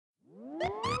That's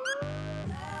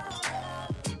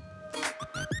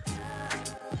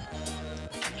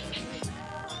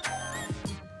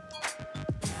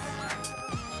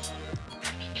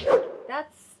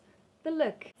the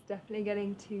look. It's definitely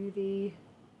getting to the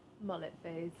mullet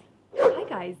phase. Hi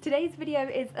guys, today's video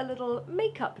is a little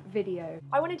makeup video.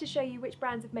 I wanted to show you which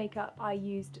brands of makeup I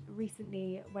used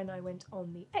recently when I went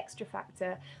on the Extra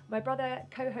Factor. My brother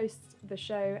co-hosts the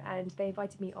show and they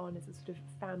invited me on as a sort of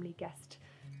family guest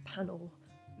panel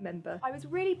member. I was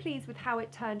really pleased with how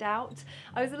it turned out.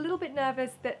 I was a little bit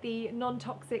nervous that the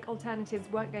non-toxic alternatives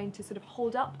weren't going to sort of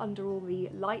hold up under all the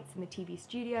lights in the TV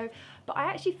studio, but I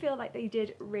actually feel like they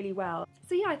did really well.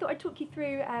 So yeah, I thought I'd talk you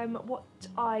through what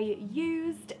I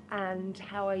used and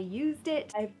how I used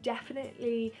it. I've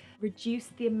definitely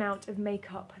reduced the amount of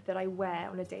makeup that I wear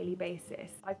on a daily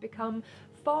basis. I've become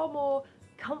far more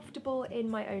comfortable in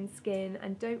my own skin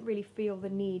and don't really feel the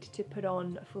need to put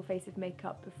on a full face of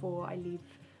makeup before I leave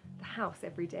the house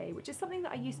every day, which is something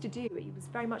that I used to do. It was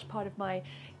very much part of my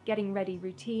getting ready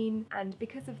routine, and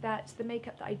because of that, the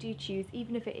makeup that I do choose,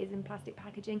 even if it is in plastic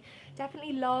packaging,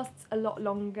 definitely lasts a lot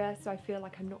longer, so I feel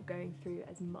like I'm not going through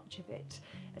as much of it,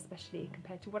 especially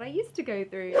compared to what I used to go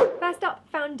through. First up,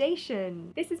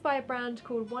 foundation. This is by a brand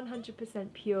called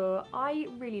 100% Pure. I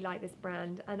really like this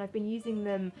brand and I've been using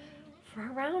them for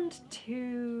around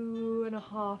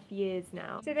 2.5 years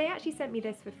now. So they actually sent me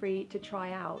this for free to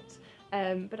try out,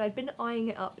 but I'd been eyeing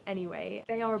it up anyway.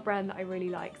 They are a brand that I really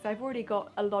like, so I've already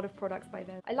got a lot of products by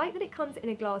them. I like that it comes in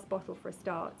a glass bottle for a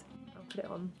start. I'll put it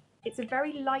on. It's a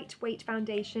very lightweight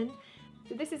foundation.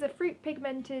 So this is a fruit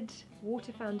pigmented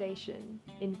water foundation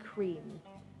in cream.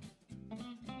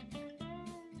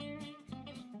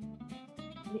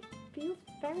 And it feels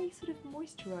very sort of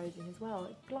moisturising as well.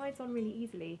 It glides on really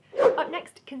easily. Up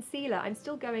next, concealer. I'm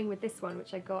still going with this one,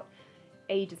 which I got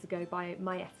ages ago by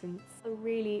Miessence. A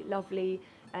really lovely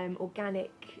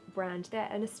organic brand. They're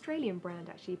an Australian brand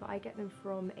actually, but I get them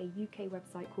from a UK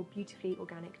website called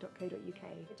beautifulyorganic.co.uk.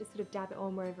 I just sort of dab it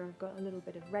on wherever I've got a little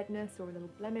bit of redness or a little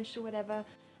blemish or whatever,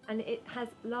 and it has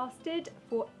lasted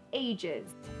for ages.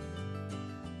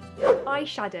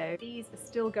 Eyeshadow. These are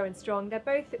still going strong. They're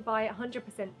both by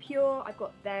 100% Pure. I've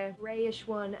got their greyish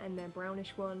one and their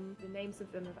brownish one. The names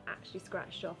of them have actually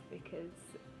scratched off because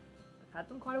I've had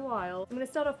them quite a while. I'm going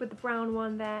to start off with the brown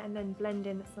one there and then blend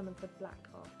in some of the black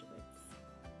afterwards.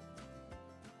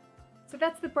 So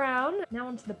that's the brown. Now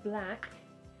onto the black.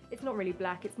 It's not really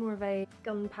black, it's more of a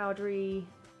gunpowdery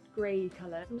grey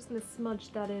colour. I'm just going to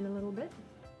smudge that in a little bit.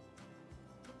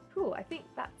 Cool, I think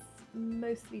that's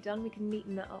mostly done. We can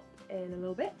neaten that up in a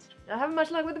little bit. I haven't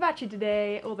much luck with the battery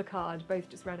today, or the card. Both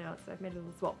just ran out, so I've made a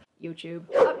little swap. YouTube.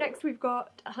 Up next we've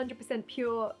got 100%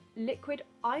 Pure liquid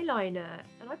eyeliner,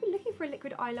 and I've been looking for a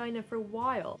liquid eyeliner for a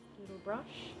while. Little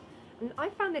brush, and I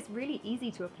found this really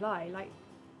easy to apply. Like,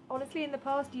 honestly, in the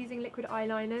past, using liquid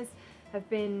eyeliners have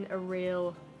been a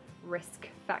real risk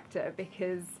factor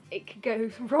because it could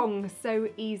go wrong so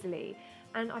easily.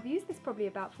 And I've used this probably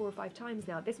about 4 or 5 times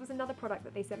now. This was another product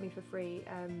that they sent me for free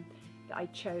that I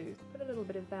chose. Put a little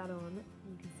bit of that on,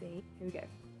 you can see. Here we go.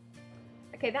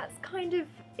 Okay, that's kind of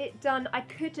it done. I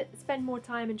could spend more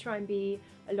time and try and be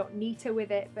a lot neater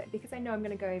with it, but because I know I'm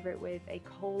going to go over it with a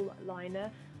kohl liner,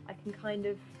 I can kind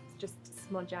of just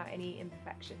smudge out any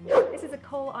imperfections. This is a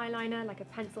kohl eyeliner, like a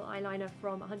pencil eyeliner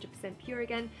from 100% Pure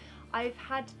again. I've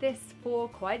had this for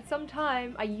quite some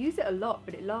time. I use it a lot,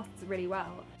 but it lasts really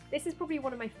well. This is probably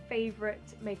one of my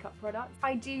favourite makeup products.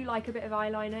 I do like a bit of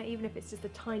eyeliner, even if it's just a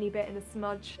tiny bit in a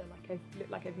smudge. I look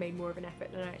like I've made more of an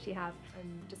effort than I actually have.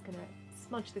 I'm just going to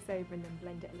smudge this over and then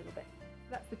blend it a little bit.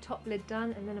 That's the top lid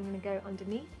done, and then I'm going to go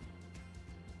underneath.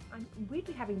 I'm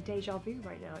weirdly having deja vu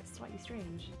right now, it's slightly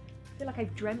strange. I feel like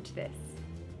I've dreamt this.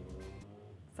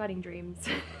 Exciting dreams.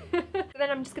 So then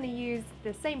I'm just going to use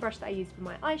the same brush that I used for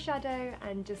my eyeshadow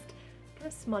and just kind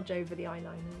of smudge over the eyeliner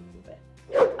a little bit.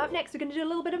 Up next, we're going to do a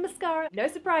little bit of mascara. No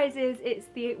surprises, it's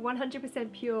the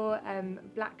 100% Pure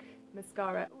black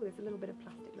mascara. Oh, there's a little bit of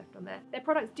plastic left on there. Their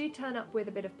products do turn up with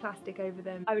a bit of plastic over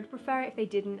them. I would prefer it if they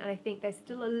didn't, and I think there's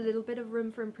still a little bit of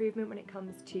room for improvement when it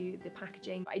comes to the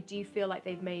packaging. I do feel like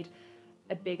they've made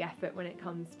a big effort when it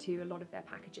comes to a lot of their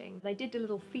packaging. And I did a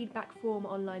little feedback form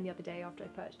online the other day after I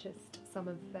purchased some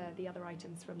of the other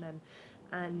items from them,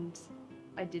 and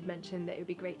I did mention that it would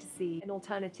be great to see an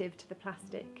alternative to the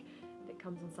plastic that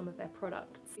comes on some of their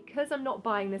products. Because I'm not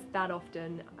buying this that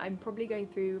often, I'm probably going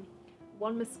through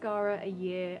 1 mascara a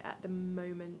year at the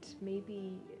moment.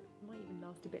 Maybe it might even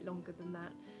last a bit longer than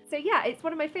that. So yeah, it's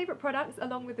one of my favourite products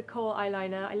along with the kohl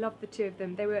eyeliner. I love the two of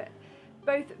them. They were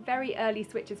Both very early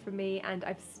switches for me, and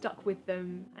I've stuck with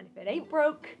them, and if it ain't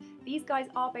broke. These guys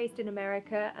are based in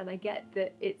America, and I get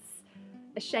that it's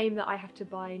a shame that I have to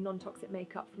buy non-toxic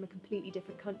makeup from a completely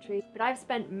different country, but I've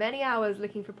spent many hours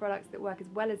looking for products that work as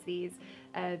well as these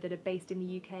that are based in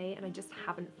the UK, and I just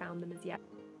haven't found them as yet.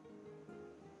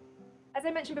 As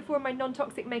I mentioned before in my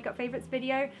non-toxic makeup favourites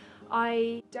video,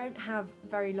 I don't have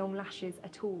very long lashes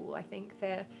at all. I think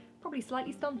they're probably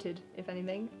slightly stunted, if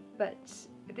anything, but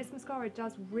this mascara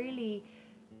does really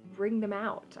bring them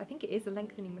out. I think it is a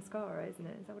lengthening mascara, isn't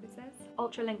it? Is that what it says?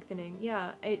 Ultra lengthening,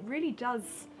 yeah. It really does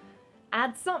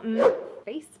add something.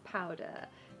 Face powder.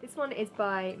 This one is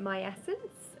by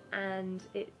Miessence, and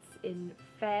it's in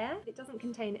Fair. It doesn't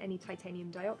contain any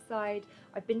titanium dioxide.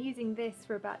 I've been using this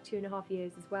for about 2.5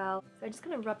 years as well. So I'm just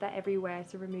going to rub that everywhere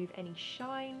to remove any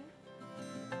shine.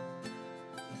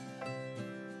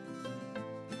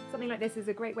 Something like this is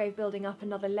a great way of building up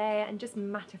another layer and just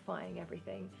mattifying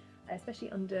everything, especially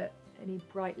under any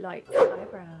bright lights.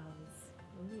 Eyebrows.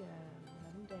 Oh yeah,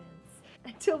 let them dance.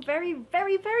 Until very,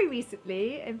 very, very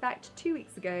recently, in fact 2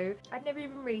 weeks ago, I'd never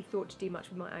even really thought to do much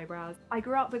with my eyebrows. I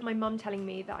grew up with my mum telling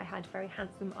me that I had very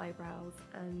handsome eyebrows,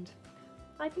 and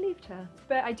I believed her.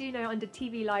 But I do know under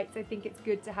TV lights, I think it's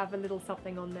good to have a little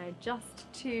something on there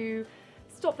just to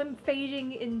stop them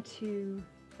fading into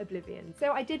oblivion.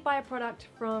 So I did buy a product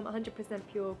from 100%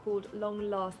 Pure called Long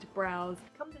Last Brows.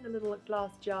 It comes in a little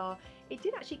glass jar. It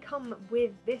did actually come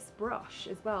with this brush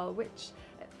as well, which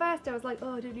at first I was like,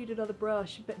 oh, I don't need another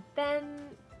brush, but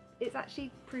then it's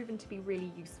actually proven to be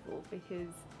really useful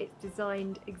because it's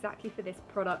designed exactly for this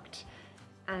product,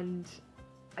 and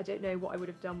I don't know what I would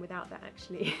have done without that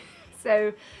actually.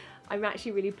 So I'm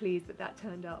actually really pleased that that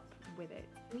turned up with it.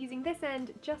 I'm using this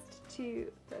end just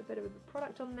to put a bit of a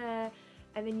product on there,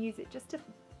 and then use it just to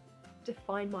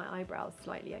define my eyebrows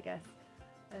slightly, I guess.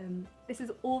 This is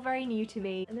all very new to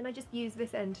me, and then I just use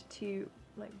this end to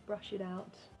like brush it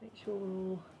out, make sure we're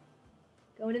all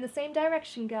going in the same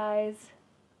direction, guys.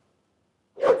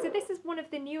 So this is one of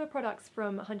the newer products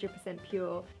from 100%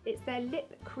 Pure. It's their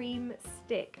lip cream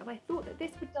stick, and I thought that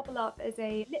this would double up as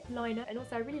a lip liner, and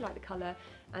also I really like the colour,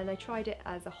 and I tried it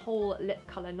as a whole lip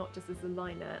colour, not just as a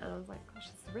liner, and I was like, gosh,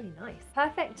 this is really nice.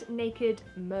 Perfect Naked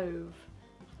Mauve.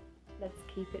 Let's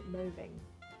keep it moving.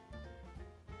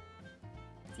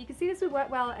 So you can see this would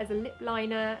work well as a lip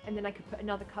liner, and then I could put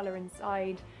another colour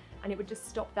inside, and it would just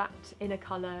stop that inner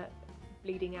colour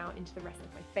bleeding out into the rest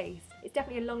of my face. It's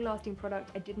definitely a long-lasting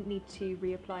product. I didn't need to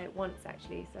reapply it once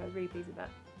actually, so I was really pleased with that.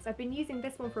 So I've been using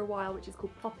this one for a while, which is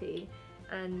called Poppy,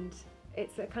 and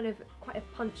it's a kind of quite a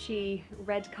punchy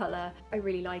red colour. I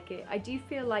really like it. I do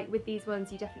feel like with these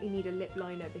ones you definitely need a lip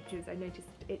liner because I noticed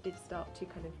it did start to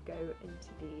kind of go into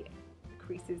the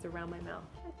creases around my mouth.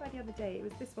 I tried the other day, it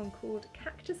was this one called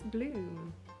Cactus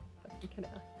Bloom,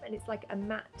 and it's like a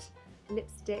matte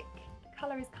lipstick. The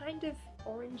colour is kind of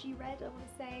orangey red, I want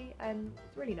to say.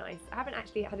 It's really nice. I haven't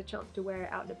actually had a chance to wear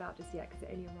it out and about just yet because it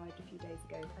only arrived a few days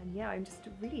ago, and yeah, I'm just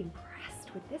really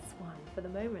impressed with this one for the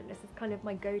moment. This is kind of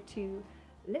my go-to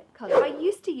lip colour. I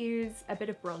used to use a bit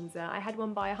of bronzer. I had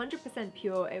one by 100%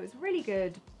 Pure. It was really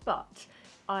good, but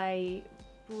I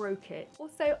broke it.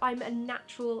 Also, I'm a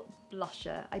natural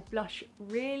blusher. I blush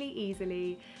really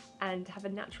easily and have a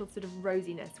natural sort of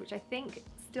rosiness, which I think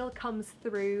still comes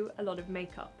through a lot of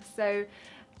makeup. So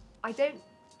I don't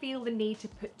feel the need to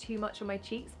put too much on my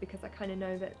cheeks because I kind of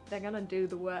know that they're gonna do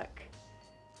the work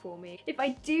for me. If I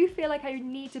do feel like I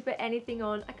need to put anything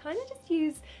on, I kind of just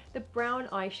use the brown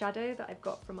eyeshadow that I've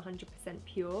got from 100%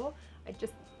 Pure. I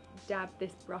just dab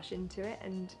this brush into it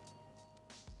and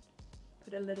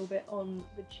put a little bit on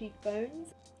the cheekbones.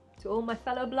 To all my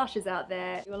fellow blushers out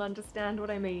there, you'll understand what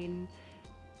I mean.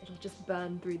 It'll just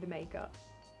burn through the makeup.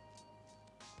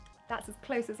 That's as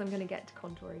close as I'm gonna get to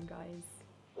contouring, guys.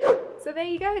 So there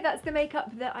you go, that's the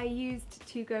makeup that I used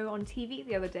to go on TV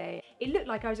the other day. It looked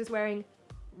like I was just wearing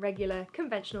regular,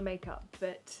 conventional makeup,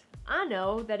 but I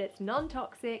know that it's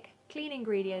non-toxic, clean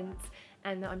ingredients,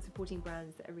 and that I'm supporting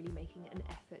brands that are really making an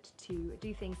effort to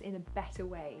do things in a better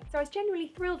way. So I was genuinely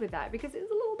thrilled with that because it was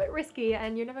a little bit risky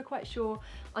and you're never quite sure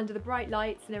under the bright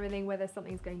lights and everything whether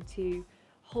something's going to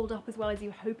hold up as well as you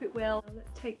hope it will. Now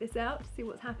let's take this out to see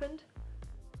what's happened.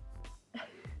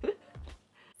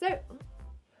 So,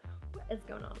 what is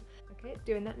going on? Okay, it's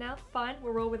doing that now, fine,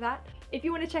 we'll roll with that. If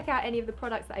you want to check out any of the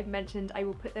products that I've mentioned, I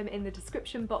will put them in the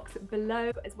description box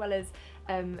below, as well as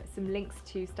some links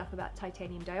to stuff about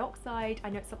titanium dioxide.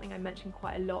 I know it's something I mention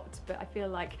quite a lot, but I feel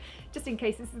like just in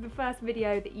case this is the first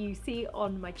video that you see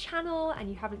on my channel and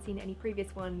you haven't seen any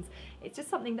previous ones, it's just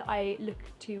something that I look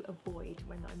to avoid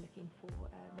when I'm looking for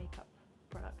makeup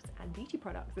products and beauty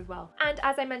products as well. And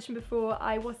as I mentioned before,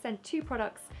 I was sent 2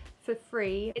 products for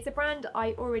free. It's a brand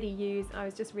I already use. I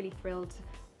was just really thrilled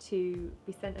to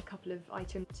be sent a couple of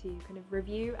items to kind of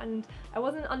review, and I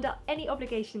wasn't under any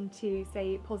obligation to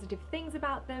say positive things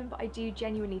about them, but I do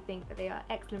genuinely think that they are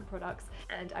excellent products,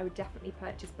 and I would definitely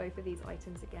purchase both of these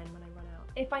items again when I run out.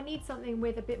 If I need something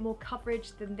with a bit more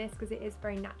coverage than this, because it is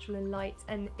very natural and light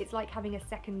and it's like having a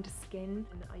second skin,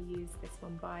 and I use this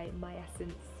one by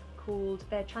Miessence called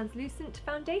their translucent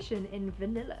foundation in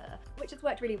vanilla, which has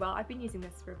worked really well. I've been using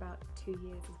this for about 2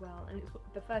 years as well, and it's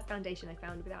the first foundation I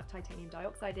found without titanium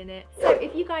dioxide in it. So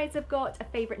if you guys have got a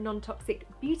favorite non-toxic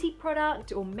beauty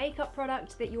product or makeup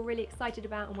product that you're really excited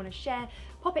about and want to share,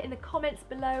 pop it in the comments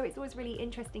below. It's always really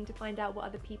interesting to find out what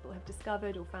other people have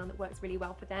discovered or found that works really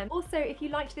well for them. Also, if you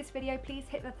liked this video, please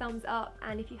hit the thumbs up,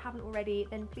 and if you haven't already,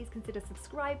 then please consider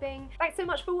subscribing. Thanks so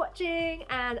much for watching,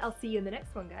 and I'll see you in the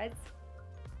next one, guys.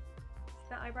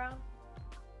 That eyebrow?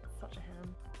 Such a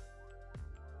ham.